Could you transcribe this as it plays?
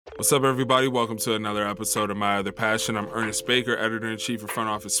What's up, everybody? Welcome to another episode of My Other Passion. I'm Ernest Baker, editor-in-chief of Front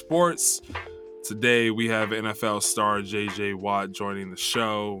Office Sports. Today, we have NFL star J.J. Watt joining the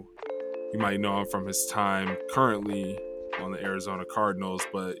show. You might know him from his time currently on the Arizona Cardinals,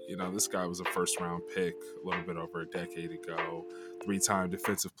 but, this guy was a first-round pick a little bit over a decade ago. 3-time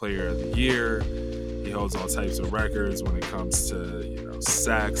Defensive Player of the Year. He holds all types of records when it comes to,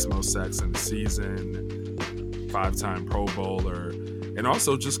 sacks, most sacks in the season, 5-time Pro Bowler, and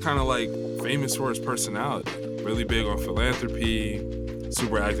also just kind of like famous for his personality. Really big on philanthropy,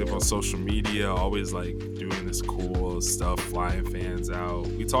 super active on social media, always like doing this cool stuff, flying fans out.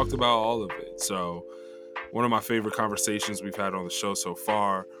 We talked about all of it. So one of my favorite conversations we've had on the show so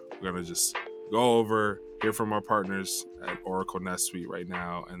far. We're going to just go over, hear from our partners at Oracle NetSuite right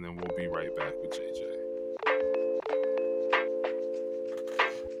now, and then we'll be right back with JJ.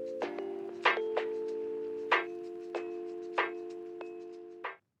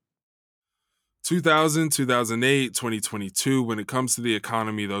 2000, 2008, 2022, when it comes to the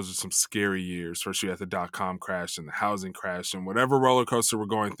economy, those are some scary years. First, you had the dot-com crash and the housing crash and whatever roller coaster we're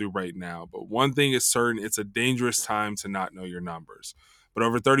going through right now. But one thing is certain, it's a dangerous time to not know your numbers. But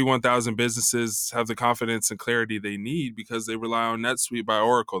over 31,000 businesses have the confidence and clarity they need because they rely on NetSuite by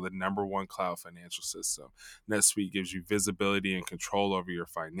Oracle, the #1 cloud financial system. NetSuite gives you visibility and control over your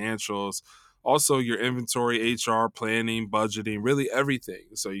financials, also your inventory, HR, planning, budgeting, really everything.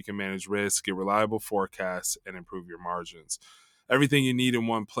 So you can manage risk, get reliable forecasts, and improve your margins. Everything you need in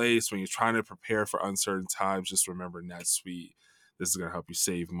one place when you're trying to prepare for uncertain times. Just remember NetSuite. This is going to help you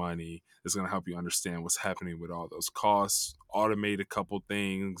save money. This is going to help you understand what's happening with all those costs, automate a couple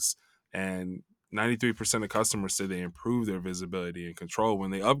things, and 93% of customers say they improve their visibility and control when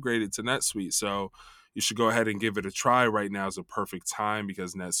they upgraded to NetSuite. So you should go ahead and give it a try. Right now is a perfect time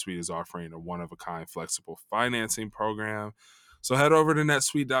because NetSuite is offering a one-of-a-kind flexible financing program. So head over to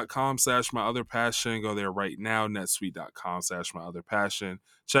netsuite.com/myotherpassion. Go there right now, netsuite.com/myotherpassion.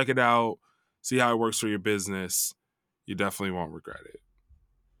 Check it out. See how it works for your business. You definitely won't regret it.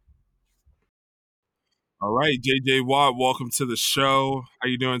 All right, JJ Watt, welcome to the show. How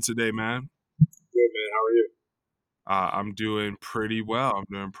you doing today, man? Good, man. How are you? I'm doing pretty well.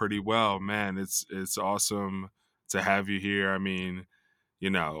 Man, it's awesome to have you here. I mean, you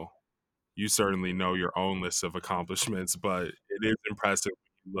know, you certainly know your own list of accomplishments, but it is impressive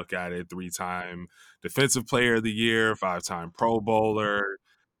when you look at it. 3-time Defensive Player of the Year, 5-time Pro Bowler,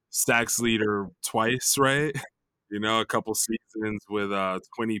 sacks leader twice, right? A couple seasons with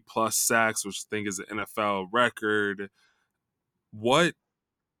 20 plus sacks, which I think is an NFL record. What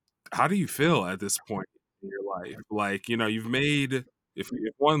How do you feel at this point in your life? Like, you've made, if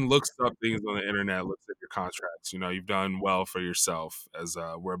one looks up things on the internet, looks at your contracts, you've done well for yourself as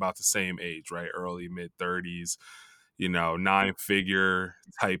we're about the same age, right? Early, mid 30s, 9-figure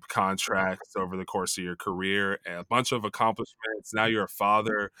type contracts over the course of your career, and a bunch of accomplishments. Now you're a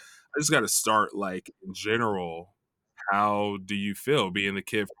father. I just got to start, like, in general, how do you feel being the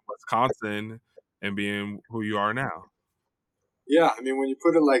kid from Wisconsin and being who you are now? Yeah, I mean, when you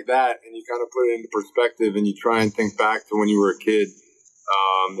put it like that and you kind of put it into perspective and you try and think back to when you were a kid,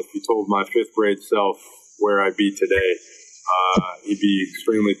 if you told my fifth grade self where I'd be today, he'd be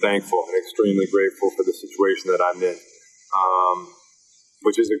extremely thankful and extremely grateful for the situation that I'm in,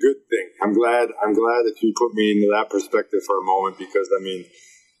 which is a good thing. I'm glad that you put me into that perspective for a moment because, I mean,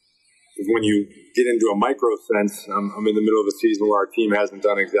 when you get into a micro sense, I'm in the middle of a season where our team hasn't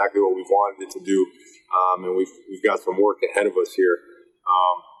done exactly what we wanted it to do, and we've got some work ahead of us here.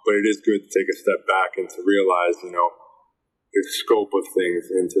 But it is good to take a step back and to realize, the scope of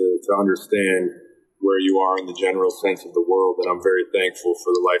things and to understand where you are in the general sense of the world. And I'm very thankful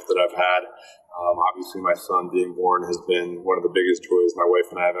for the life that I've had. Obviously, my son being born has been one of the biggest joys my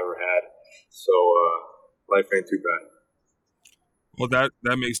wife and I have ever had. So life ain't too bad. Well, that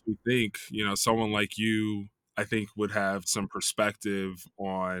makes me think, someone like you, I think, would have some perspective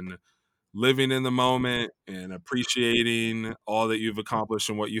on living in the moment and appreciating all that you've accomplished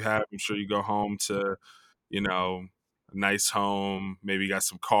and what you have. I'm sure you go home to, a nice home, maybe you got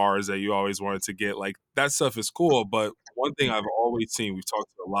some cars that you always wanted to get. Like, that stuff is cool. But one thing I've always seen, we've talked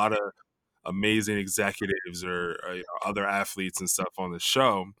to a lot of amazing executives or other athletes and stuff on the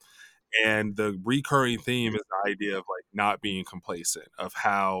show. And the recurring theme is the idea of, like, not being complacent, of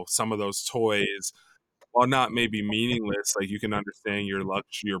how some of those toys, while not maybe meaningless, like, you can understand your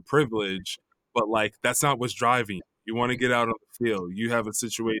luxury, your privilege, but, like, that's not what's driving you. You want to get out on the field. You have a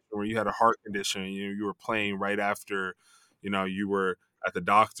situation where you had a heart condition, and you were playing right after, you were at the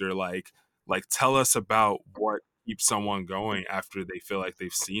doctor. Like, tell us about what keeps someone going after they feel like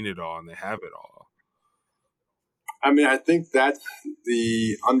they've seen it all and they have it all. I mean, I think that's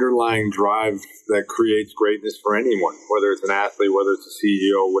the underlying drive that creates greatness for anyone, whether it's an athlete, whether it's a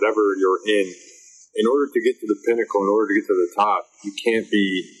CEO, whatever you're in. In order to get to the pinnacle, in order to get to the top, you can't be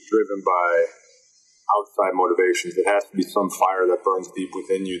driven by outside motivations. It has to be some fire that burns deep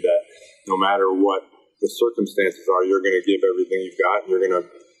within you that no matter what the circumstances are, you're going to give everything you've got and you're going to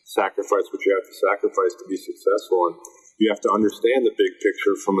sacrifice what you have to sacrifice to be successful. And you have to understand the big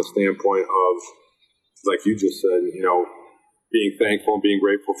picture from a standpoint of, like you just said, being thankful and being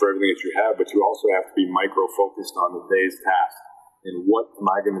grateful for everything that you have, but you also have to be micro focused on the day's task. And what am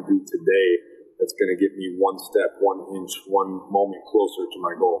I going to do today that's going to get me one step, 1 inch, one moment closer to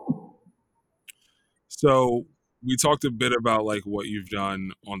my goal? So we talked a bit about like what you've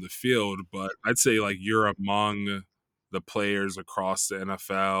done on the field, but I'd say like you're among the players across the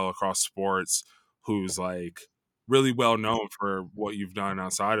NFL, across sports, who's like really well known for what you've done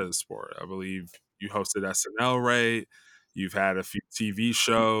outside of the sport. I believe you hosted SNL, right? You've had a few TV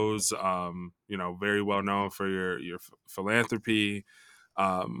shows, very well known for your philanthropy.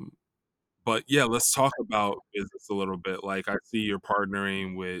 Um, but yeah, let's talk about business a little bit. Like I see you're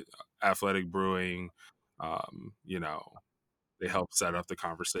partnering with Athletic Brewing. You know, they help set up the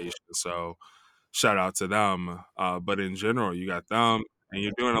conversation. So shout out to them. But in general, you got them and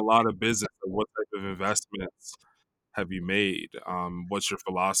you're doing a lot of business. So what type of investments have you made? What's your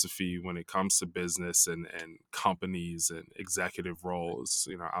philosophy when it comes to business and companies and executive roles,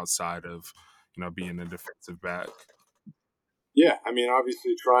 outside of, being a defensive back? Yeah, I mean,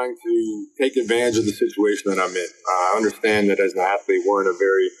 obviously trying to take advantage of the situation that I'm in. I understand that as an athlete, we're in a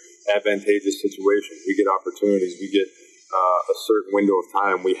very advantageous situation. We get opportunities, we get a certain window of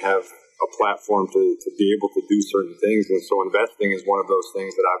time. We have a platform to be able to do certain things. And so investing is one of those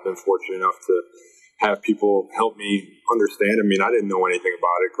things that I've been fortunate enough to have people help me understand. I mean, I didn't know anything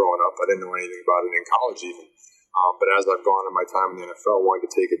about it growing up. I didn't know anything about it in college even. But as I've gone in my time in the NFL, wanting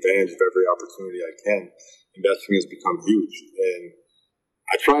to take advantage of every opportunity I can, investing has become huge. And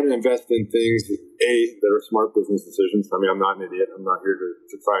I try to invest in things, that are smart business decisions. I mean, I'm not an idiot. I'm not here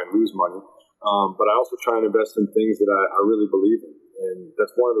to try and lose money. But I also try and invest in things that I really believe in. And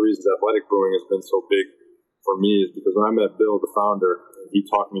that's one of the reasons Athletic Brewing has been so big for me, is because when I met Bill, the founder, he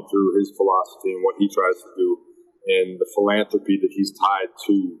talked me through his philosophy and what he tries to do and the philanthropy that he's tied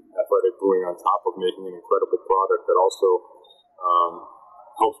to Athletic Brewing on top of making an incredible product that also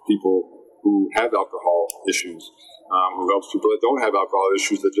helps people who have alcohol issues, who helps people that don't have alcohol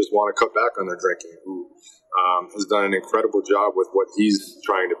issues that just want to cut back on their drinking, who has done an incredible job with what he's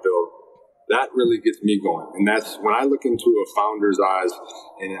trying to build. That really gets me going. And that's when I look into a founder's eyes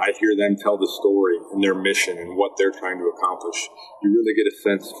and I hear them tell the story and their mission and what they're trying to accomplish, you really get a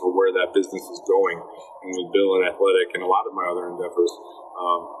sense for where that business is going. And with Bill and Athletic and a lot of my other endeavors,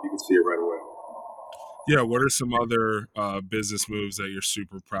 you can see it right away. Yeah, what are some other business moves that you're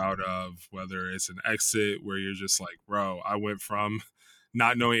super proud of? Whether it's an exit where you're just like, bro, I went from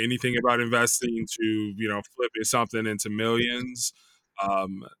not knowing anything about investing to flipping something into millions,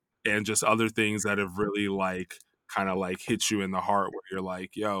 um, and just other things that have really like kind of like hit you in the heart where you're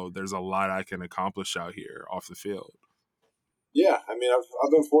like, yo, there's a lot I can accomplish out here off the field. Yeah, I mean,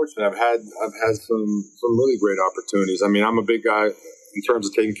 I've been fortunate. I've had some really great opportunities. I mean, I'm a big guy in terms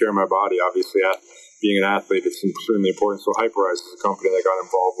of taking care of my body. Obviously, being an athlete, it's extremely important. So, Hyperice is a company that I got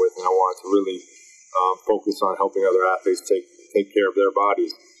involved with, and I wanted to really focus on helping other athletes take care of their bodies.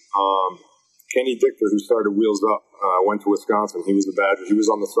 Kenny Dichter, who started Wheels Up, went to Wisconsin. He was the Badger. He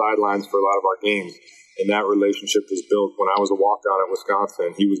was on the sidelines for a lot of our games, and that relationship was built when I was a walk-on at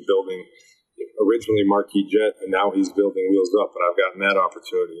Wisconsin. He was building originally Marquis Jet, and now he's building Wheels Up, and I've gotten that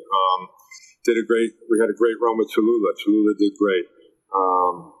opportunity. We had a great run with Cholula. Cholula did great.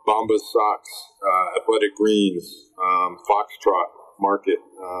 Bombas Socks, Athletic Greens, Foxtrot Market.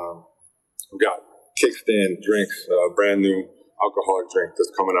 We've got Kickstand Drinks, brand new alcoholic drink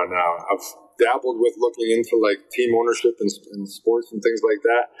that's coming on now. I've dabbled with looking into like team ownership and sports and things like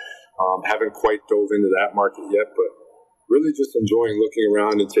that. Haven't quite dove into that market yet, but really just enjoying looking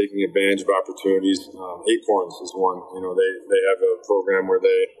around and taking advantage of opportunities. Acorns is one. They have a program where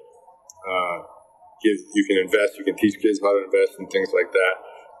they you can invest, you can teach kids how to invest and things like that.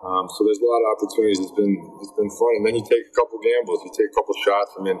 So there's a lot of opportunities. It's been fun. And then you take a couple gambles, you take a couple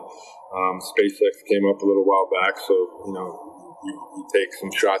shots. I mean, SpaceX came up a little while back, so you take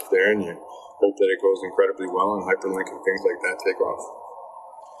some shots there and you hope that it goes incredibly well, and hyperlink and things like that take off.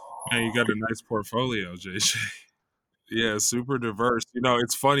 Man, you got a nice portfolio, JJ. Yeah, super diverse.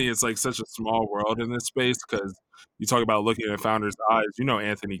 It's funny. It's like such a small world in this space because you talk about looking at founders' eyes.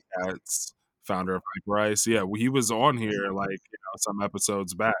 Anthony Katz, founder of Hyperice. Yeah, he was on here like some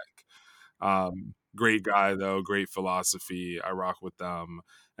episodes back. Great guy though, great philosophy. I rock with them.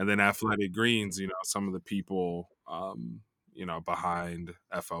 And then Athletic Greens, some of the people, behind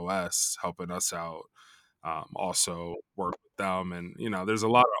FOS helping us out, also work with them. And, there's a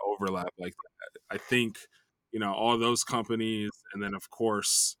lot of overlap like that. I think, all those companies, and then of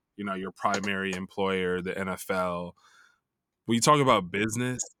course, your primary employer, the NFL. When you talk about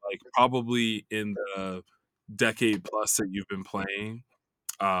business, like probably in the decade plus that you've been playing,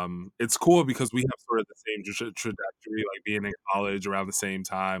 it's cool because we have sort of the same trajectory, like being in college around the same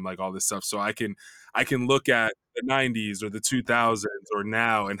time, like all this stuff. So I can look at the '90s or the 2000s or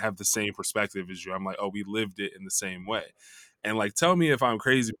now and have the same perspective as you. I'm like, oh, we lived it in the same way. And like, tell me if I'm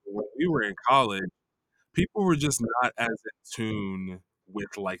crazy, but when we were in college, people were just not as in tune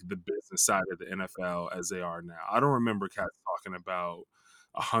with like the business side of the NFL as they are now. I don't remember cats talking about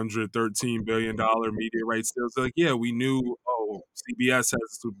 $113 billion media rights deals. Like, yeah, we knew, oh, CBS has the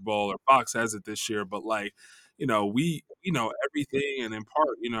Super Bowl or Fox has it this year, but like, we know everything, and in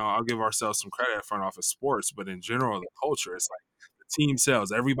part, I'll give ourselves some credit at front office sports, but in general, the culture, it's like the team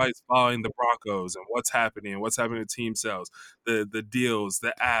sales. Everybody's following the Broncos and what's happening to team sales, the deals,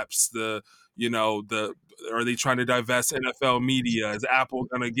 the apps, the are they trying to divest NFL media? Is Apple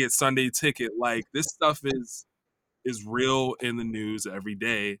gonna get Sunday Ticket? Like this stuff is real in the news every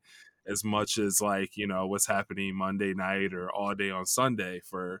day, as much as like what's happening Monday night or all day on Sunday.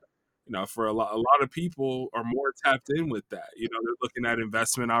 For a lot of people are more tapped in with that. They're looking at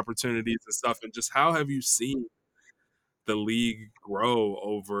investment opportunities and stuff. And just how have you seen the league grow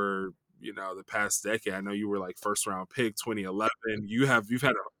over the past decade? I know you were like first round pick 2011. You've had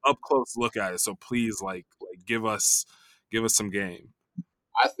an up close look at it, so please like give us some game.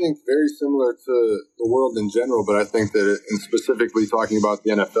 I think very similar to the world in general, but I think that, and specifically talking about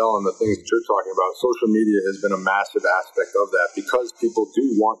the NFL and the things that you're talking about, social media has been a massive aspect of that because people do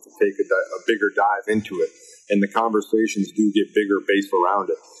want to take a bigger dive into it, and the conversations do get bigger based around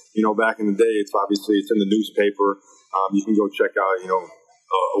it. Back in the day, it's in the newspaper. You can go check out,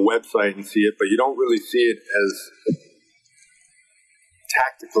 a website and see it, but you don't really see it as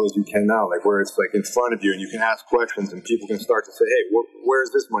tactical as you can now, like where it's like in front of you and you can ask questions and people can start to say, hey,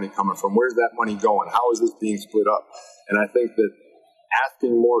 where's this money coming from? Where's that money going? How is this being split up? And I think that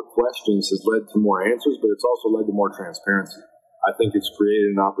asking more questions has led to more answers, but it's also led to more transparency. I think it's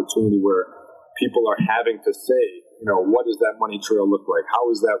created an opportunity where people are having to say, what does that money trail look like? How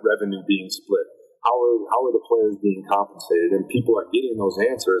is that revenue being split? How are the players being compensated? And people are getting those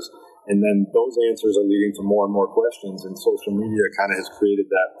answers. And then those answers are leading to more and more questions. And social media kind of has created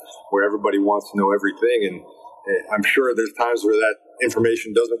that where everybody wants to know everything. And I'm sure there's times where that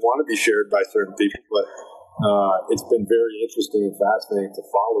information doesn't want to be shared by certain people. But it's been very interesting and fascinating to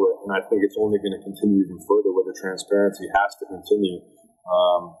follow it. And I think it's only going to continue even further where the transparency has to continue.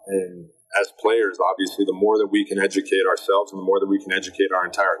 And as players, obviously, the more that we can educate ourselves and the more that we can educate our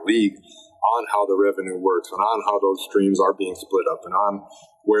entire league on how the revenue works and on how those streams are being split up and on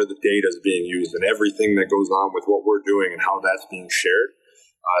where the data is being used and everything that goes on with what we're doing and how that's being shared,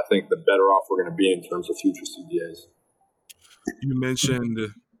 I think the better off we're going to be in terms of future CBAs. You mentioned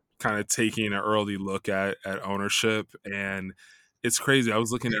kind of taking an early look at ownership, and it's crazy. I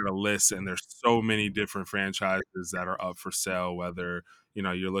was looking at a list, and there's so many different franchises that are up for sale. Whether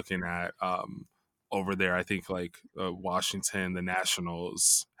you're looking at over there, I think like Washington, the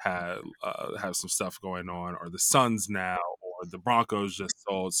Nationals have some stuff going on, or the Suns now, or the Broncos just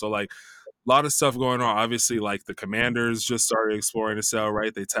sold. So like a lot of stuff going on. Obviously, like the Commanders just started exploring to sell,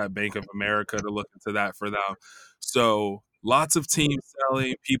 right? They tapped Bank of America to look into that for them. So lots of teams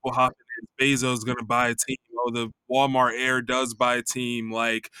selling, people hopping in. Bezos going to buy a team. Oh, the Walmart Air does buy a team.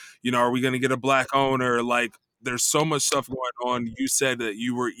 Like, are we going to get a black owner? Like, there's so much stuff going on. You said that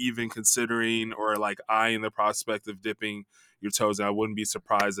you were even considering or like eyeing the prospect of dipping your toes. And I wouldn't be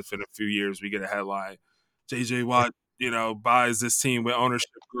surprised if in a few years we get a headline, JJ Watt, buys this team with ownership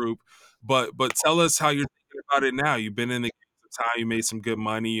group. But tell us how you're thinking about it now. You've been in the game for time. You made some good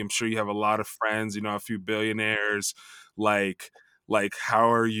money. I'm sure you have a lot of friends. A few billionaires. Like how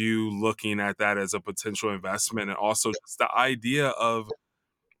are you looking at that as a potential investment, and also just the idea of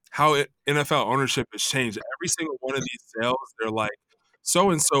how NFL ownership has changed. Every single one of these sales, they're like, so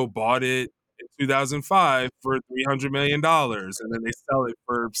and so bought it in 2005 for $300 million, and then they sell it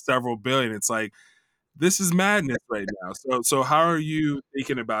for several billion. It's like this is madness right now. So how are you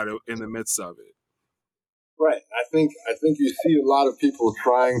thinking about it in the midst of it? Right. I think you see a lot of people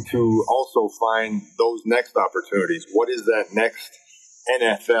trying to also find those next opportunities. What is that next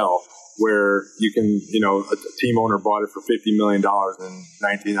NFL where you can, a team owner bought it for $50 million in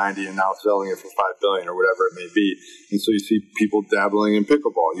 1990 and now selling it for $5 billion or whatever it may be. And so you see people dabbling in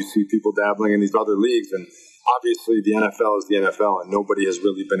pickleball. You see people dabbling in these other leagues. And obviously the NFL is the NFL, and nobody has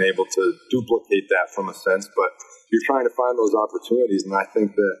really been able to duplicate that from a sense. But you're trying to find those opportunities. And I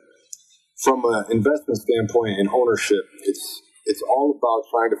think that from an investment standpoint and ownership, it's all about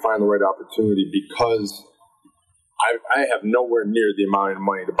trying to find the right opportunity, because I have nowhere near the amount of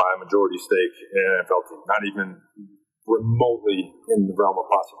money to buy a majority stake in an NFL team, not even remotely in the realm of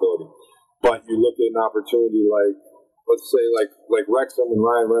possibility. But you look at an opportunity like, let's say, like Wrexham and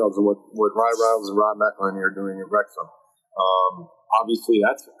Ryan Reynolds, and what Ryan Reynolds and Rob McElhenney are doing at Wrexham. Obviously,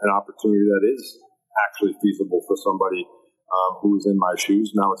 that's an opportunity that is actually feasible for somebody who's in my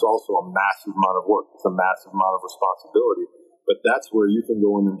shoes. Now, it's also a massive amount of work. It's a massive amount of responsibility. But that's where you can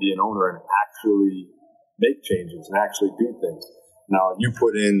go in and be an owner and actually make changes and actually do things. Now, you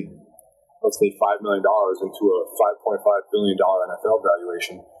put in, let's say, $5 million into a $5.5 billion NFL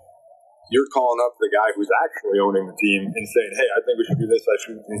valuation. You're calling up the guy who's actually owning the team and saying, "Hey, I think we should do this.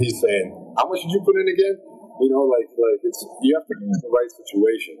 And he's saying, "How much did you put in again?" It's, you have to be in the right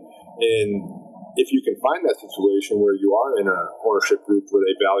situation. And if you can find that situation where you are in an ownership group where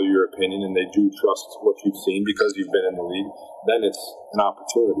they value your opinion and they do trust what you've seen because you've been in the league, then it's an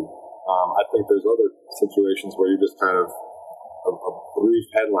opportunity. I think there's other situations where you're just kind of a brief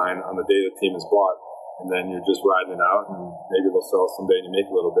headline on the day the team is bought, and then you're just riding it out, and maybe they'll sell someday and you make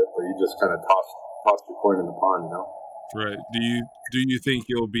a little bit, but you just kind of toss your coin in the pond, Right. Do you think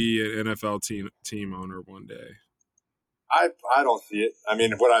you'll be an NFL team owner one day? I don't see it. I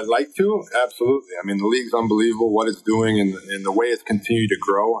mean, would I like to? Absolutely. I mean, the league's unbelievable, what it's doing, and the way it's continued to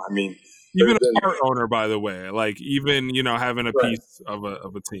grow. I mean, even a part owner, by the way, like even having a piece of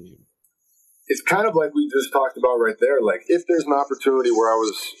a team. It's kind of like we just talked about right there. Like, if there's an opportunity where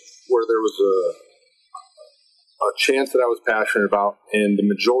there was a chance that I was passionate about, and the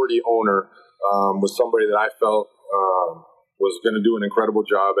majority owner was somebody that I felt was going to do an incredible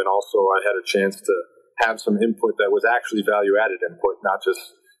job, and also I had a chance to have some input that was actually value-added input, not just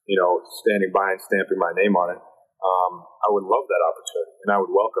standing by and stamping my name on it. I would love that opportunity, and I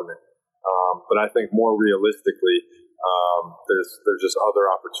would welcome it. But I think more realistically, there's just other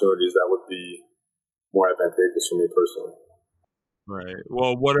opportunities that would be more advantageous for me personally. Right.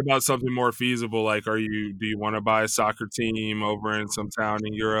 Well, what about something more feasible? Like, do you want to buy a soccer team over in some town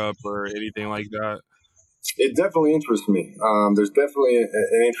in Europe or anything like that? It definitely interests me. There's definitely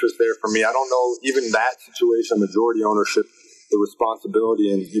an interest there for me. I don't know, even that situation, majority ownership, the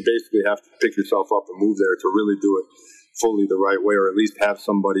responsibility, and you basically have to pick yourself up and move there to really do it fully the right way, or at least have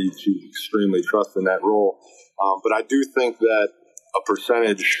somebody to extremely trust in that role. But I do think that a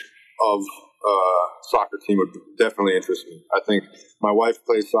percentage of soccer team would definitely interest me. I think my wife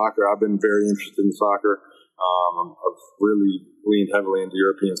plays soccer. I've been very interested in soccer. I've really leaned heavily into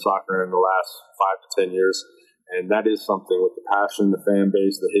European soccer in the last 5 to 10 years, and that is something with the passion, the fan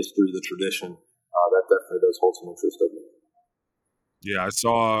base, the history, the tradition. That definitely does hold some interest of me. Yeah, I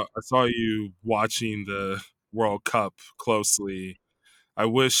saw you watching the World Cup closely. I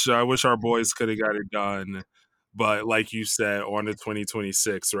wish our boys could have got it done, but like you said, on to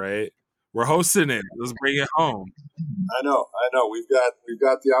 2026, right? We're hosting it. Let's bring it home. I know. We've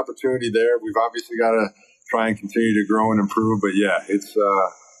got the opportunity there. We've obviously got to try and continue to grow and improve. But yeah, it's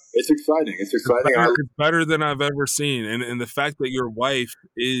exciting. It's exciting. It's better than I've ever seen, and the fact that your wife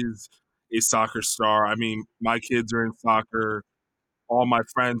is a soccer star. I mean, my kids are in soccer. All my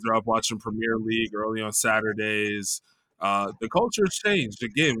friends are up watching Premier League early on Saturdays. The culture's changed.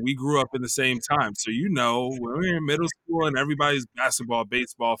 Again, we grew up in the same time. So, when we were in middle school and everybody's basketball,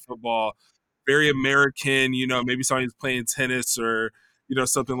 baseball, football, very American, maybe somebody's playing tennis or,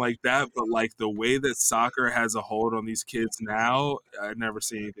 something like that. But like the way that soccer has a hold on these kids now, I've never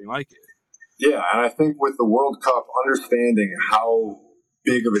seen anything like it. Yeah, and I think with the World Cup, understanding how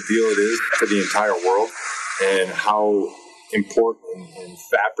big of a deal it is to the entire world and how important and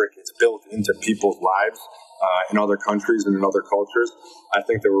fabric it's built into people's lives in other countries and in other cultures, I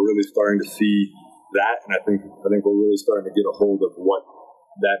think that we're really starting to see that, and I think we're really starting to get a hold of what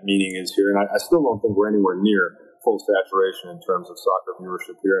that meaning is here. And I still don't think we're anywhere near full saturation in terms of soccer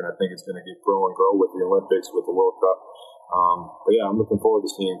viewership here, and I think it's going to grow and grow with the Olympics, with the World Cup. But yeah, I'm looking forward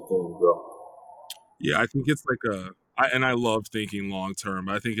to seeing it continue to grow. Yeah, I think it's like and I love thinking long term.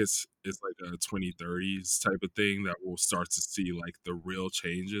 I think it's like a 2030s type of thing that we'll start to see like the real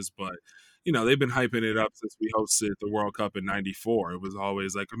changes. But they've been hyping it up since we hosted the World Cup in '94. It was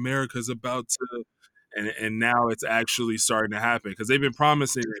always like America's about to, and now it's actually starting to happen because they've been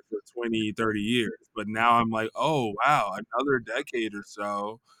promising it for 20, 30 years. But now I'm like, oh wow, another decade or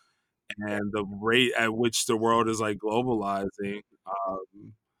so, and the rate at which the world is like globalizing,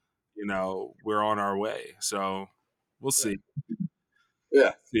 we're on our way. So we'll see.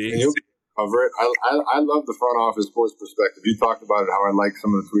 Yeah, See, and you'll cover it. I love the front office sports perspective. You talked about it, how I like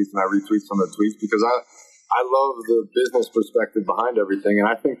some of the tweets and I retweet some of the tweets because I love the business perspective behind everything, and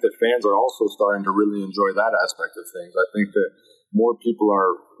I think that fans are also starting to really enjoy that aspect of things. I think that more people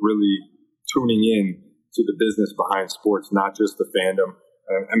are really tuning in to the business behind sports, not just the fandom.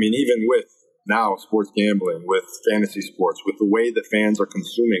 I mean, even with now sports gambling, with fantasy sports, with the way that fans are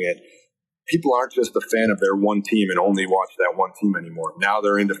consuming it, people aren't just a fan of their one team and only watch that one team anymore. Now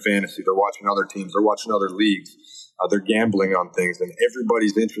they're into fantasy. They're watching other teams. They're watching other leagues. They're gambling on things, and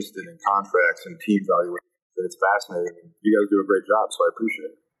everybody's interested in contracts and team valuations. It's fascinating. You guys do a great job, so I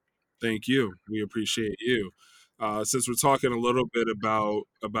appreciate it. thank you. We appreciate you. Since we're talking a little bit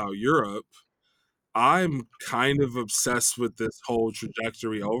about Europe, I'm kind of obsessed with this whole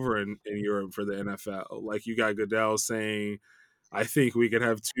trajectory over in Europe for the NFL. Like you got Goodell saying, I think we could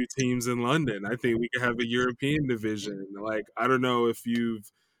have two teams in London. I think we could have a European division. Like I don't know if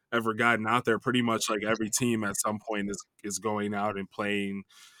you've ever gotten out there. Pretty much like every team at some point is going out and playing,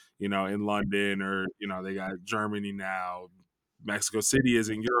 in London, or they got Germany now. Mexico City is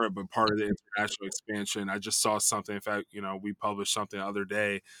in Europe, but part of the international expansion. I just saw something. In fact, we published something the other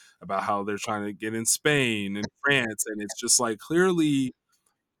day about how they're trying to get in Spain and France, and it's just like clearly,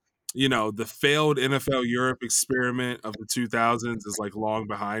 the failed NFL Europe experiment of the 2000s is like long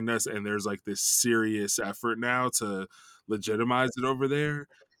behind us, and there's like this serious effort now to legitimize it over there.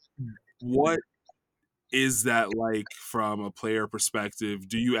 What is that like from a player perspective?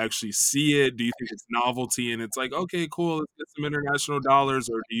 Do you actually see it? Do you think it's novelty and it's like, okay, cool, let's get some international dollars?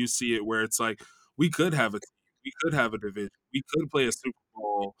 Or do you see it where it's like, we could have a team, we could have a division, we could play a Super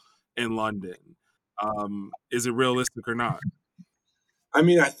Bowl in London? Is it realistic or not? I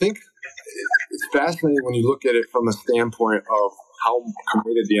mean, I think it's fascinating when you look at it from a standpoint of how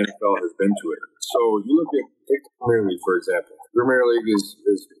committed the NFL has been to it. So you look at take the Premier League, for example. The Premier League is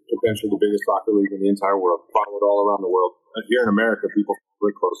potentially the biggest soccer league in the entire world, followed all around the world. Here in America, people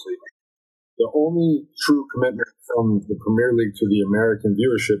follow it closely. The only true commitment from the Premier League to the American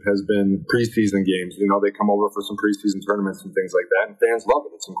viewership has been preseason games. They come over for some preseason tournaments and things like that, and fans love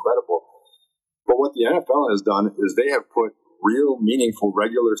it. It's incredible. But what the NFL has done is they have put real, meaningful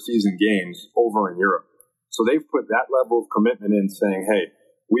regular season games over in Europe. So they've put that level of commitment in, saying, "Hey,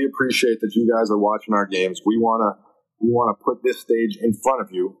 we appreciate that you guys are watching our games. We want to put this stage in front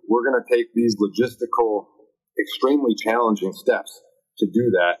of you. We're going to take these logistical, extremely challenging steps to do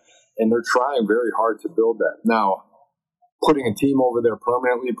that." And they're trying very hard to build that. Now, putting a team over there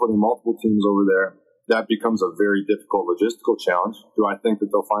permanently, putting multiple teams over there, that becomes a very difficult logistical challenge. Do I think that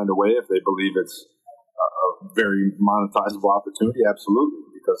they'll find a way if they believe it's a very monetizable opportunity? Absolutely,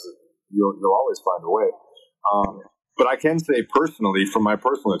 because you'll always find a way. But I can say personally, from my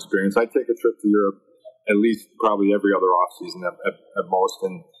personal experience, I take a trip to Europe at least probably every other off season at most.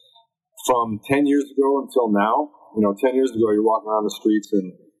 And from 10 years ago until now, 10 years ago, you're walking around the streets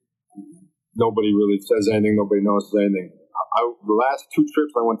and nobody really says anything. Nobody notices anything. The last two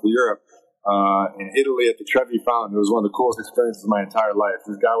trips I went to Europe, in Italy at the Trevi Fountain, it was one of the coolest experiences of my entire life.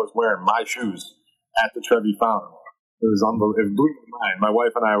 This guy was wearing my shoes at the Trevi Fountain. It was unbelievable. It blew my mind. My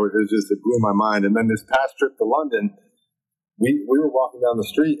wife and I it blew my mind. And then this past trip to London, we were walking down the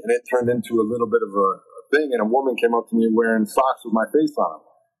street and it turned into a little bit of a thing. And a woman came up to me wearing socks with my face on them.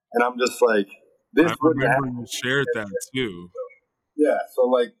 And I'm just like, this I wouldn't remember happen. you shared that too. Yeah. So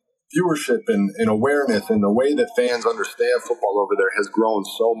like viewership and awareness and the way that fans understand football over there has grown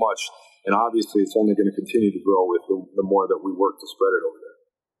so much. And obviously it's only going to continue to grow with the more that we work to spread it over there.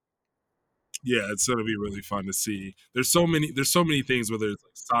 Yeah, it's gonna be really fun to see. There's so many things, whether it's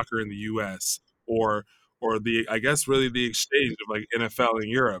like soccer in the US or the I guess really the exchange of like NFL in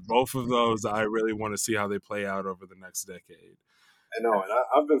Europe. Both of those I really want to see how they play out over the next decade. I know, and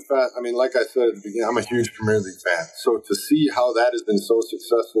I've been I mean, like I said at the beginning, I'm a huge Premier League fan. So to see how that has been so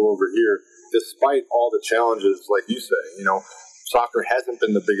successful over here, despite all the challenges, like you say, soccer hasn't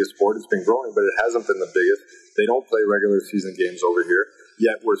been the biggest sport. It's been growing, but it hasn't been the biggest. They don't play regular season games over here,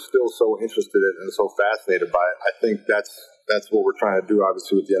 yet we're still so interested in it and so fascinated by it. I think that's what we're trying to do,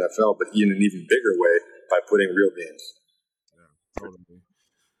 obviously, with the NFL, but in an even bigger way by putting real games. Yeah, totally.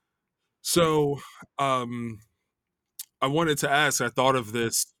 So, I wanted to ask. I thought of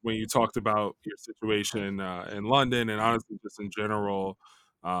this when you talked about your situation in London, and honestly, just in general.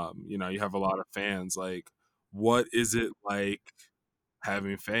 You have a lot of fans. Like, what is it like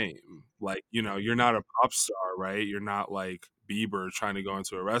having fame? Like, you're not a pop star, right? You're not like Bieber trying to go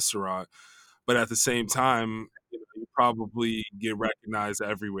into a restaurant, but at the same time, you probably get recognized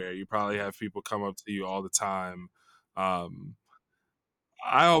everywhere. You probably have people come up to you all the time. Um,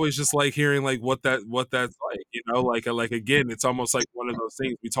 I always just like hearing like what that's like, like again, it's almost like one of those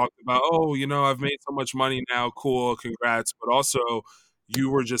things we talked about. Oh, I've made so much money now. Cool, congrats. But also, you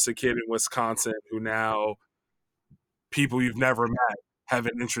were just a kid in Wisconsin who now people you've never met have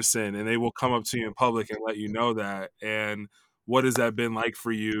an interest in, and they will come up to you in public and let you know that. And what has that been like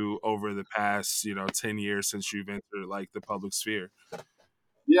for you over the past 10 years since you've entered like the public sphere?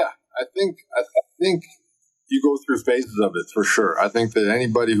 Yeah, I think you go through phases of it for sure. I think that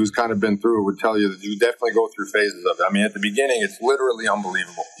anybody who's kind of been through it would tell you that you definitely go through phases of it. I mean, at the beginning, it's literally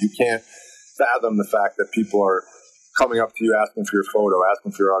unbelievable. You can't fathom the fact that people are coming up to you, asking for your photo,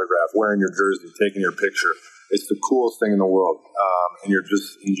 asking for your autograph, wearing your jersey, taking your picture. It's the coolest thing in the world, and you're just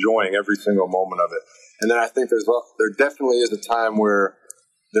enjoying every single moment of it. And then I think there definitely is a time where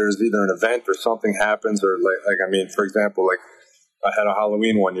there's either an event or something happens, or for example, like I had a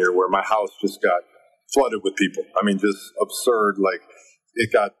Halloween one year where my house just got flooded with people. I mean, just absurd. Like,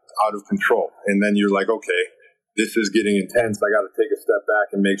 it got out of control. And then you're like, okay, this is getting intense. I got to take a step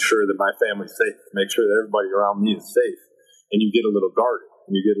back and make sure that my family's safe, make sure that everybody around me is safe. And you get a little guarded,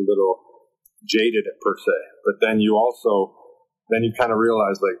 and you get a little jaded per se. But then you kind of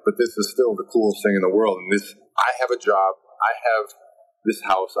realize, like, but this is still the coolest thing in the world. And I have a job. I have this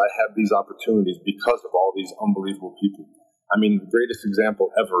house. I have these opportunities because of all these unbelievable people. I mean, the greatest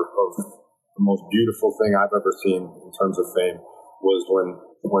example ever of the most beautiful thing I've ever seen in terms of fame was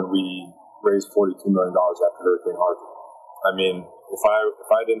when we raised $42 million after Hurricane Harvey. I mean, if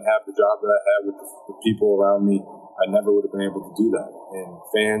I didn't have the job that I had with the people around me, I never would have been able to do that. And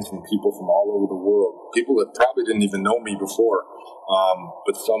fans and people from all over the world, people that probably didn't even know me before,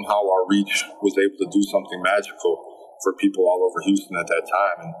 but somehow our reach was able to do something magical for people all over Houston at that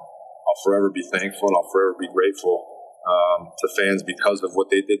time. And I'll forever be thankful, and I'll forever be grateful to fans because of what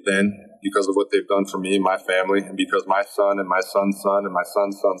they did then, because of what they've done for me and my family, and because my son and my son's son and my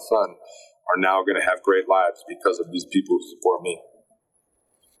son's son's son are now going to have great lives because of these people who support me.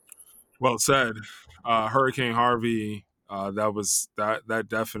 Well said. Hurricane Harvey, that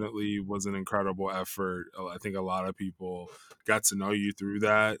definitely was an incredible effort. I think a lot of people got to know you through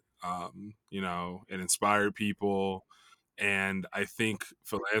that. It inspired people, and I think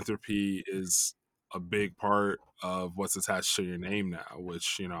philanthropy is a big part of what's attached to your name now,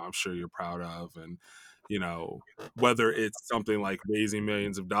 which I'm sure you're proud of. And whether it's something like raising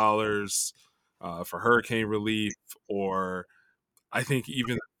millions of dollars for hurricane relief, or I think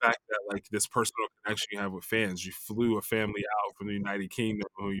even the fact that like this personal connection you have with fans, you flew a family out from the United Kingdom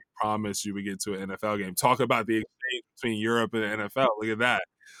who you promised you would get to an NFL game. Talk about the exchange between Europe and the NFL. Look at that.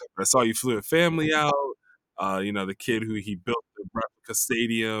 I saw you flew a family out. The kid who he built the replica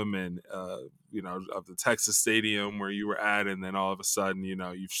stadium and of the Texas stadium where you were at, and then all of a sudden,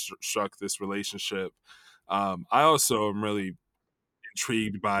 you've struck this relationship. I also am really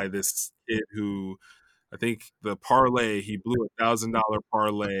intrigued by this kid who I think the parlay, he blew $1,000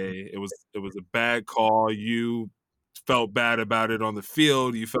 parlay. It was a bad call. You felt bad about it on the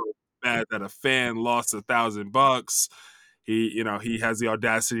field. You felt bad that a fan lost $1,000. He has the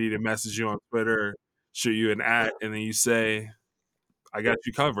audacity to message you on Twitter, shoot you an at, and then you say, "I got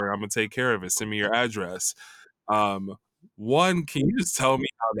you covered. I'm gonna take care of it. Send me your address." Um, One, can you just tell me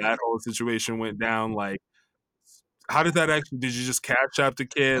how that whole situation went down? Like, how did that actually? Did you just cash app the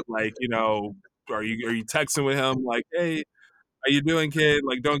kid? Like, are you texting with him like, "Hey, how you doing, kid?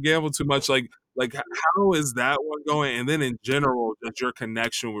 Like, don't gamble too much." Like, how is that one going? And then in general, just your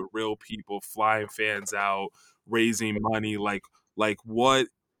connection with real people, flying fans out, raising money. Like, what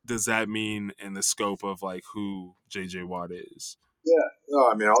does that mean in the scope of like who JJ Watt is? Yeah, no,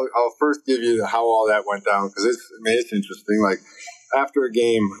 I mean, I'll first give you how all that went down because it's interesting. Like after a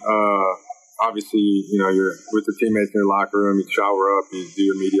game, obviously, you're with your teammates in your locker room, you shower up, you do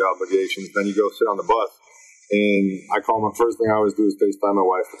your media obligations, then you go sit on the bus. And my first thing I always do is FaceTime my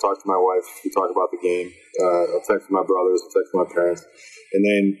wife. I talk to my wife. We talk about the game. I'll text my brothers. I'll text my parents. And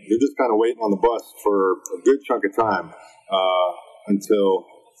then you're just kind of waiting on the bus for a good chunk of time until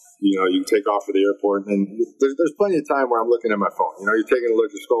you take off for the airport. And there's plenty of time where I'm looking at my phone. You're taking a look,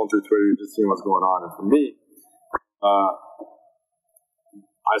 you're scrolling through Twitter, you're just seeing what's going on. And for me, I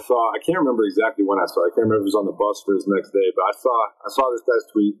can't remember exactly when I saw it. I can't remember if it was on the bus for his next day, but I saw this guy's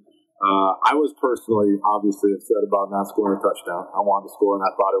tweet. I was personally, obviously, upset about not scoring a touchdown. I wanted to score, and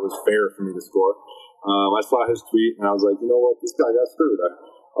I thought it was fair for me to score. I saw his tweet, and I was like, you know what? This guy got screwed.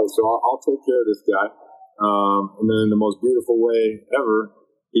 So I'll take care of this guy. And then in the most beautiful way ever,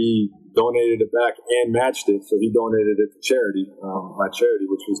 he donated it back and matched it. So he donated it to charity, my charity,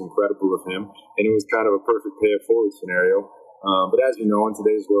 which was incredible of him. And it was kind of a perfect pay it forward scenario. But as you know, in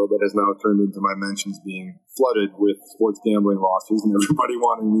today's world, that has now turned into my mentions being flooded with sports gambling losses and everybody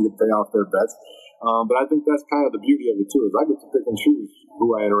wanting me to pay off their bets. But I think that's kind of the beauty of it too, is I get to pick and choose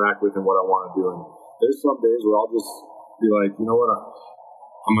who I interact with and what I want to do. And there's some days where I'll just be like, you know what,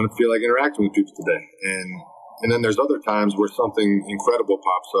 I'm going to feel like interacting with people today. And then there's other times where something incredible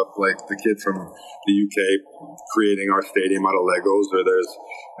pops up, like the kid from the UK creating our stadium out of Legos, or there's,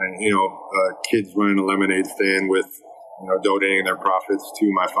 kids running a lemonade stand with, donating their profits to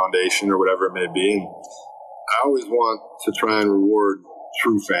my foundation or whatever it may be. And I always want to try and reward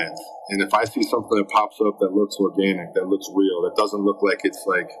true fans. And if I see something that pops up that looks organic, that looks real, that doesn't look like it's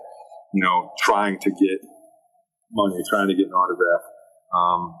like, trying to get money, trying to get an autograph,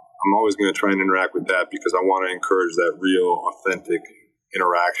 I'm always going to try and interact with that because I want to encourage that real, authentic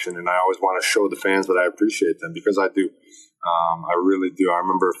interaction. And I always want to show the fans that I appreciate them, because I do. I really do. I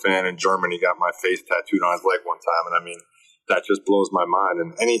remember a fan in Germany got my face tattooed on his leg one time. And I mean, that just blows my mind.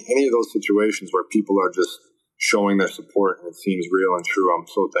 And any of those situations where people are just showing their support and it seems real and true, I'm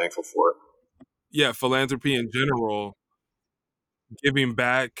so thankful for it. Yeah, philanthropy in general, giving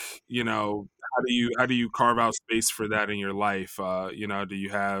back, how do you carve out space for that in your life? Do you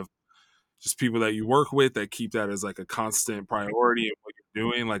have just people that you work with that keep that as like a constant priority in what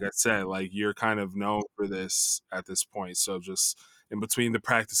you're doing? Like I said, like you're kind of known for this at this point. So just in between the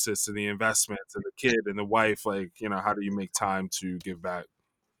practices and the investments and the kid and the wife, like, how do you make time to give back?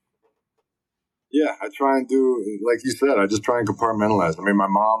 Yeah, I try and do, like you said, I just try and compartmentalize. I mean, my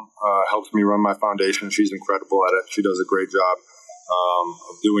mom helps me run my foundation. She's incredible at it. She does a great job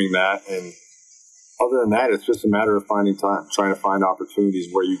of doing that. And other than that, it's just a matter of finding time, trying to find opportunities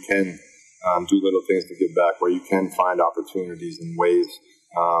where you can do little things to give back, where you can find opportunities and ways.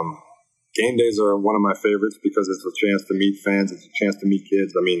 Game days are one of my favorites because it's a chance to meet fans. It's a chance to meet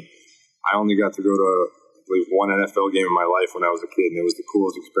kids. I mean, I only got to go to, I believe, one NFL game in my life when I was a kid, and it was the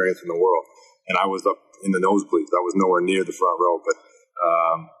coolest experience in the world. And I was up in the nosebleeds. I was nowhere near the front row. But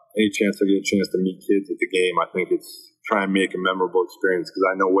any chance I get a chance to meet kids at the game, I think it's try and make a memorable experience, because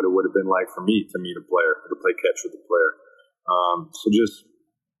I know what it would have been like for me to meet a player, to play catch with a player. So just,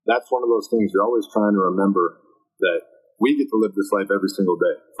 that's one of those things. You're always trying to remember that we get to live this life every single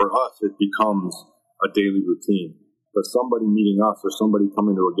day. For us, it becomes a daily routine. But somebody meeting us or somebody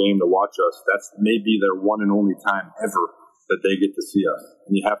coming to a game to watch us, that's maybe their one and only time ever that they get to see us.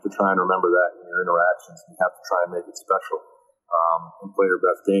 And you have to try and remember that in your interactions. You have to try and make it special and play your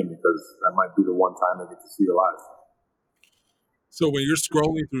best game, because that might be the one time they get to see you live. So when you're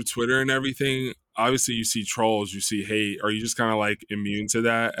scrolling through Twitter and everything, obviously you see trolls, you see hate. Are you just kind of like immune to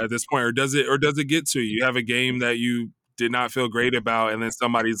that at this point, or does it get to you? You have a game that you did not feel great about, and then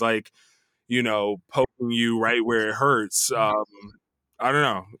somebody's like, poking you right where it hurts. I don't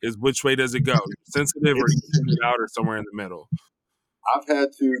know. Which way does it go? Sensitive, or you tune it out, or somewhere in the middle? I've had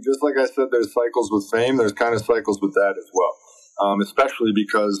to, just like I said, there's cycles with fame. There's kind of cycles with that as well. Especially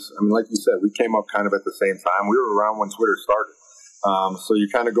because, I mean, like you said, we came up kind of at the same time. We were around when Twitter started. So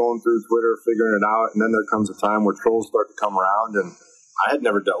you're kind of going through Twitter, figuring it out, and then there comes a time where trolls start to come around, and I had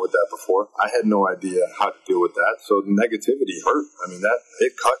never dealt with that before. I had no idea how to deal with that. So the negativity hurt. I mean,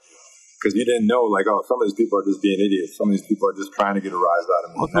 it cut you, because you didn't know, like, oh, some of these people are just being idiots. Some of these people are just trying to get a rise out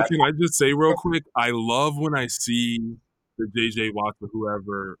of me. Also, can I just say real quick, I love when I see the JJ Watts or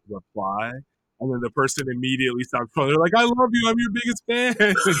whoever reply, and then the person immediately stops trolling. They're like, I love you. I'm your biggest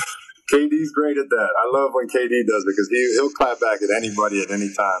fan. KD's great at that. I love when KD does it, because he'll clap back at anybody at any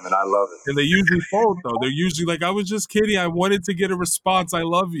time, and I love it. And they usually fold, though. They're usually like, I was just kidding. I wanted to get a response. I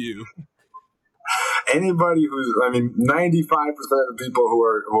love you. Anybody 95% of the people who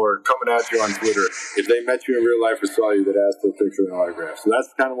are coming at you on Twitter, if they met you in real life or saw you, they'd ask for a picture and an autograph. So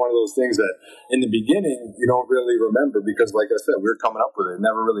that's kind of one of those things that in the beginning you don't really remember, because, like I said, we were coming up with it. It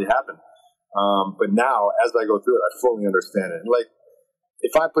never really happened. But now, as I go through it, I fully understand it. Like,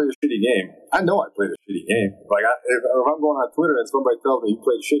 if I played a shitty game, I know I played a shitty game. Like, if I'm going on Twitter and somebody tells me you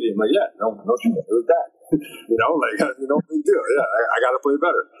played shitty, I'm like, yeah, no shit, it was bad. Big deal. Yeah, I got to play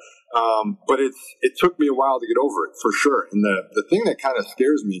better. But it took me a while to get over it, for sure. And the thing that kind of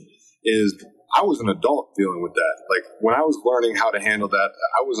scares me is I was an adult dealing with that. Like, when I was learning how to handle that,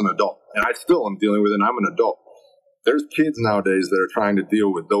 I was an adult, and I still am dealing with it, and I'm an adult. There's kids nowadays that are trying to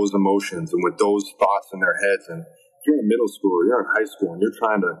deal with those emotions and with those thoughts in their heads. And if you're in middle school or you're in high school and you're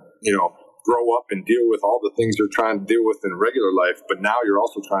trying to, grow up and deal with all the things you're trying to deal with in regular life, but now you're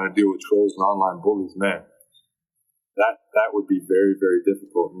also trying to deal with trolls and online bullies, man, That would be very, very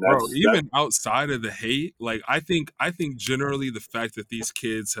difficult. And Bro, that's even outside of the hate, like I think generally the fact that these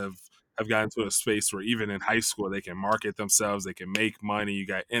kids have gotten to a space where even in high school they can market themselves, they can make money, you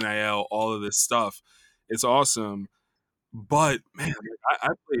got NIL, all of this stuff. It's awesome. But man, like, I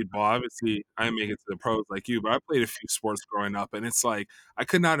played ball. Obviously, I didn't make it to the pros like you, but I played a few sports growing up, and it's like I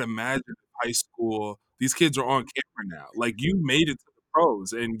could not imagine in high school. These kids are on camera now. Like you made it to the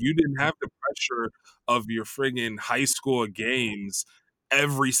pros, and you didn't have the pressure of your friggin' high school games.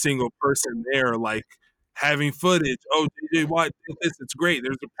 Every single person there, like having footage. Oh, JJ Watt did this. It's great.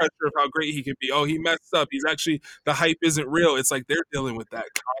 There's the pressure of how great he can be. Oh, he messed up. He's actually the hype isn't real. It's like they're dealing with that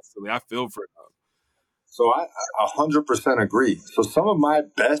constantly. I feel for them. So I 100% agree. So some of my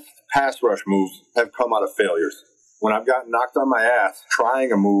best pass rush moves have come out of failures. When I've gotten knocked on my ass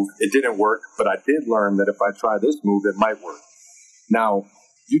trying a move, it didn't work, but I did learn that if I try this move, it might work. Now,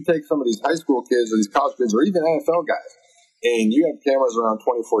 you take some of these high school kids or these college kids or even NFL guys, and you have cameras around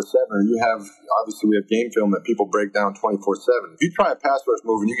 24/7, or you have, obviously, we have game film that people break down 24/7. If you try a pass rush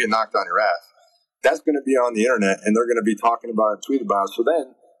move and you get knocked on your ass, that's going to be on the internet, and they're going to be talking about it, tweet about it. So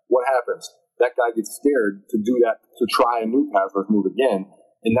then, what happens? That guy gets scared to do that, to try a new pass rush move again,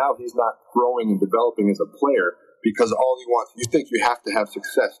 and now he's not growing and developing as a player because all he wants, you think you have to have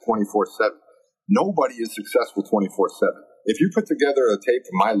success 24/7. Nobody is successful 24/7. If you put together a tape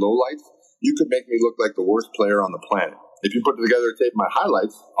of my lowlights, you could make me look like the worst player on the planet. If you put together a tape of my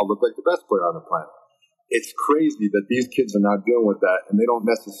highlights, I'll look like the best player on the planet. It's crazy that these kids are not dealing with that, and they don't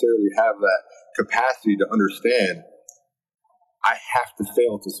necessarily have that capacity to understand I have to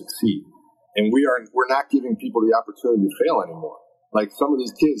fail to succeed. And we're not giving people the opportunity to fail anymore. Like some of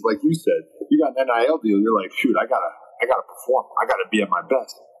these kids, like you said, if you got an NIL deal, you're like, shoot, I gotta perform. I gotta be at my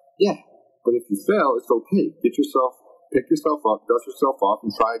best. Yeah. But if you fail, it's okay. Pick yourself up, dust yourself off,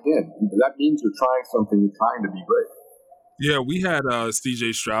 and try again. That means you're trying something, you're trying to be great. Yeah, we had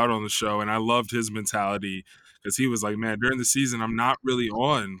CJ Stroud on the show, and I loved his mentality because he was like, "Man, during the season, I'm not really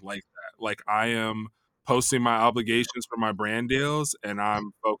on like that. Like, I am posting my obligations for my brand deals, and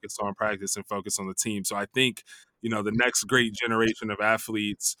I'm focused on practice and focused on the team." So I think the next great generation of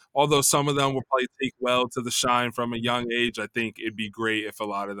athletes, although some of them will probably take well to the shine from a young age, I think it'd be great if a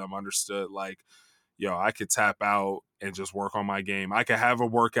lot of them understood like, yo, I could tap out and just work on my game. I could have a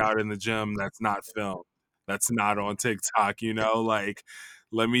workout in the gym that's not filmed, that's not on TikTok, like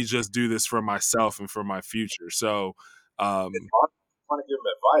let me just do this for myself and for my future. So, It's awesome. I want to give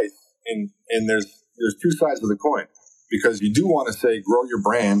them advice, and there's two sides of the coin because you do want to say grow your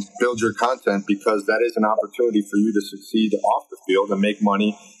brand, build your content because that is an opportunity for you to succeed off the field and make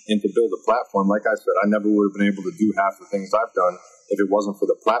money and to build a platform. Like I said, I never would have been able to do half the things I've done if it wasn't for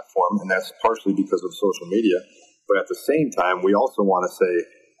the platform, and that's partially because of social media. But at the same time, we also want to say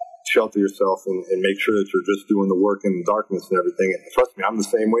shelter yourself and make sure that you're just doing the work in the darkness and everything. And trust me, I'm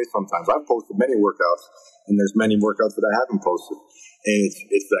the same way sometimes. I've posted many workouts, and there's many workouts that I haven't posted. And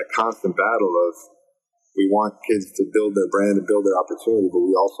it's that constant battle of we want kids to build their brand and build their opportunity, but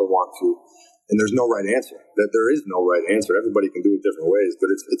we also want to, and there's no right answer. That there is no right answer. Everybody can do it different ways, but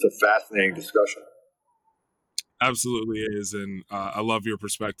it's a fascinating discussion. absolutely is. And I love your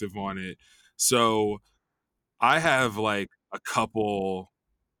perspective on it. So, I have like a couple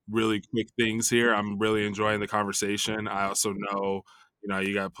really quick things here. I'm really enjoying the conversation. I also know,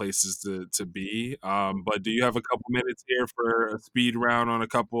 you got places to be. But do you have a couple minutes here for a speed round on a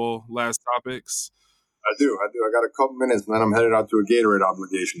couple last topics? I do. I got a couple minutes, and then I'm headed out to a Gatorade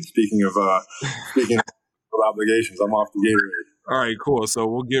obligation. Speaking of obligations, I'm off to Gatorade. All right, cool. So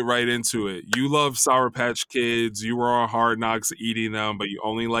we'll get right into it. You love Sour Patch Kids. You were on Hard Knocks eating them, but you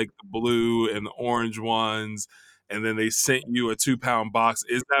only like the blue and the orange ones. And then they sent you a 2-pound box.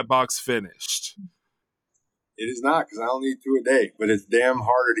 Is that box finished? It is not because I only eat two a day, but it's damn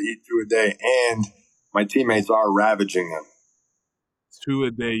harder to eat two a day, and my teammates are ravaging them. 2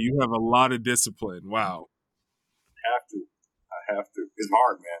 a day. You have a lot of discipline. Wow. I have to. It's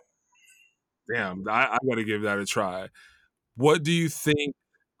hard, man. Damn, I got to give that a try. What do you think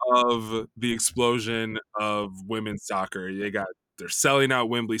of the explosion of women's soccer? They're selling out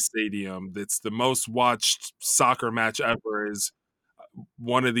Wembley Stadium. It's the most watched soccer match ever. Is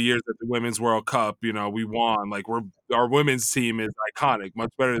one of the years at the Women's World Cup. We won. Like our women's team is iconic,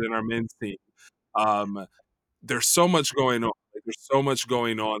 much better than our men's team. Um, there's so much going on. Like, there's so much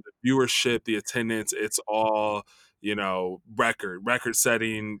going on. The viewership, the attendance, it's all, record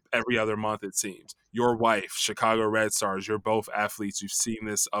setting every other month, it seems. Your wife, Chicago Red Stars, you're both athletes. You've seen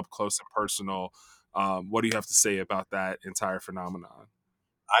this up close and personal. What do you have to say about that entire phenomenon?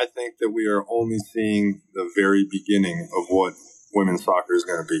 I think that we are only seeing the very beginning of what women's soccer is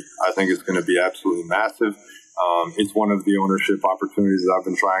going to be. I think it's going to be absolutely massive. It's one of the ownership opportunities that I've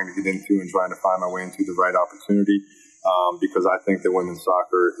been trying to get into and trying to find my way into the right opportunity, because I think that women's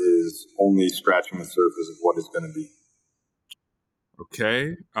soccer is only scratching the surface of what it's going to be.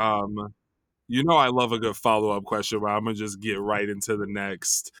 Okay. I love a good follow-up question, but I'm going to just get right into the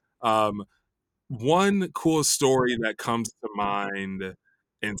next. One cool story that comes to mind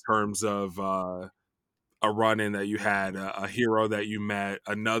in terms of a run-in that you had, a hero that you met,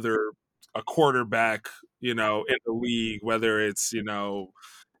 a quarterback, in the league, whether it's,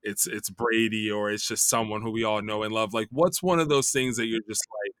 it's Brady or it's just someone who we all know and love. Like, what's one of those things that you're just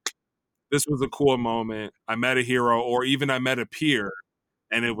like, this was a cool moment. I met a hero, or even I met a peer,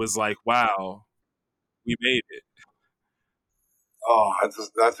 and it was like, wow, we made it. Oh,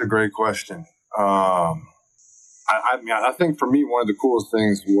 that's a great question. I think for me, one of the coolest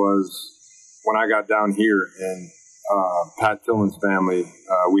things was when I got down here and Pat Tillman's family,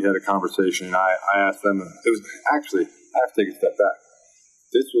 we had a conversation, and I asked them. It was actually, I have to take a step back.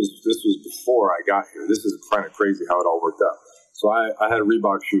 This was before I got here. This is kind of crazy how it all worked out. So I had a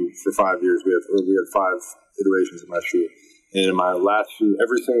Reebok shoe for 5 years. We had 5 iterations of my shoe. And in my last shoe,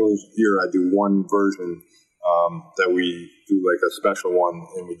 every single year I do one version that we do like a special one,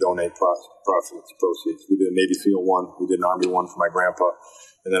 and we donate proceeds. We did a Navy SEAL one. We did an Army one for my grandpa.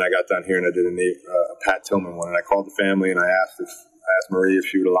 And then I got down here and I did a Pat Tillman one. And I called the family and I asked Marie if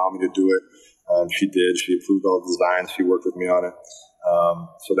she would allow me to do it. She did. She approved all the designs. She worked with me on it.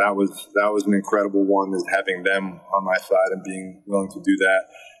 So that was an incredible one, is having them on my side and being willing to do that.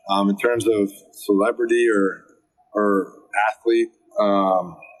 In terms of celebrity or athlete,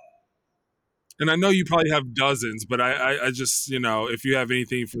 and I know you probably have dozens, but I just, if you have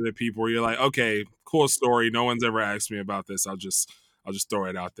anything for the people where you're like, okay, cool story, no one's ever asked me about this, I'll just throw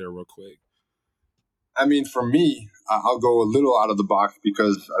it out there real quick. I mean, for me, I'll go a little out of the box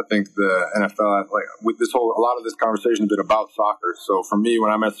because I think the NFL, like with a lot of this conversation has been about soccer. So for me,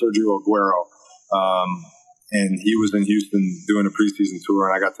 when I met Sergio Aguero, and he was in Houston doing a preseason tour,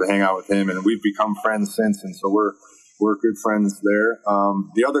 and I got to hang out with him, and we've become friends since, and so we're good friends there.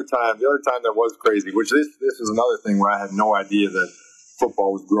 The other time that was crazy, which this is another thing where I had no idea that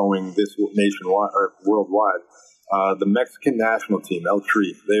football was growing this nationwide or worldwide. The Mexican national team, El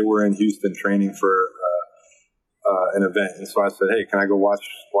Tri, they were in Houston training for an event, and so I said, "Hey, can I go watch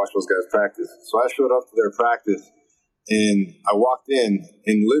those guys practice?" So I showed up to their practice, and I walked in,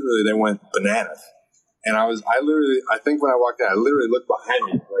 and literally they went bananas. And I think when I walked in, I literally looked behind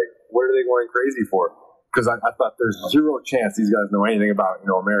me, like, what are they going crazy for? Because I thought there's zero chance these guys know anything about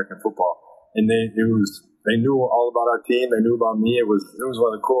American football, and they knew all about our team. They knew about me. It was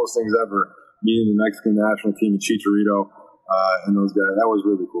one of the coolest things ever, meeting the Mexican national team and Chicharito and those guys. That was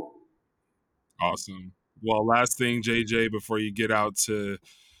really cool. Awesome. Well, last thing, JJ, before you get out to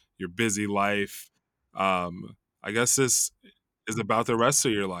your busy life, I guess this is about the rest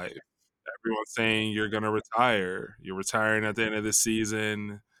of your life. Everyone's saying you're going to retire. You're retiring at the end of the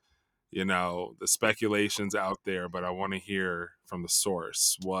season. The speculation's out there, but I want to hear from the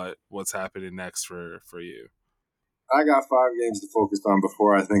source what's happening next for you. I got 5 games to focus on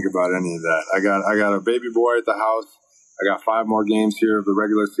before I think about any of that. I got a baby boy at the house. I got 5 more games here of the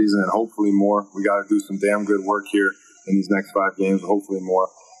regular season, and hopefully more. We got to do some damn good work here in these next 5 games, hopefully more.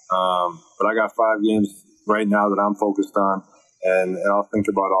 But I got 5 games right now that I'm focused on, and I'll think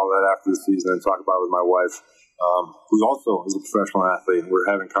about all that after the season and talk about it with my wife, who also is a professional athlete. We're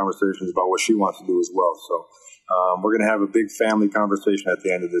having conversations about what she wants to do as well. So we're going to have a big family conversation at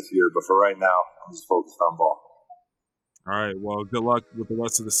the end of this year. But for right now, I'm just focused on ball. All right. Well, good luck with the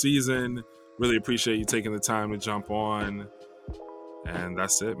rest of the season. Really appreciate you taking the time to jump on. And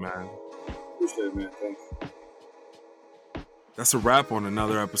that's it, man. Appreciate it, man. Thanks. That's a wrap on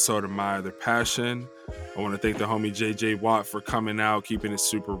another episode of My Other Passion. I want to thank the homie JJ Watt for coming out, keeping it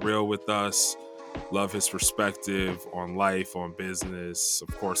super real with us. Love his perspective on life, on business,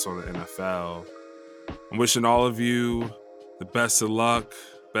 of course, on the NFL. I'm wishing all of you the best of luck,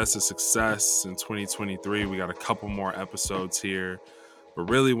 best of success in 2023. We got a couple more episodes here. But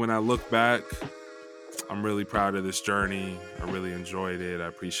really, when I look back, I'm really proud of this journey. I really enjoyed it. I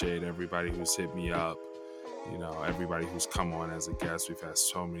appreciate everybody who's hit me up. Everybody who's come on as a guest. We've had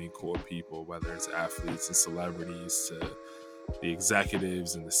so many cool people, whether it's athletes and celebrities to the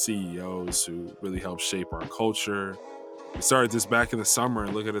executives and the CEOs who really helped shape our culture. We started this back in the summer,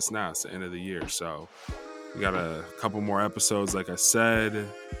 and look at us now. It's the end of the year. So we got a couple more episodes, like I said.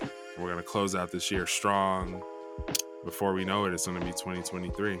 We're going to close out this year strong. Before we know it, it's going to be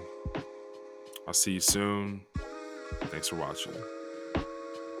 2023. I'll see you soon. Thanks for watching.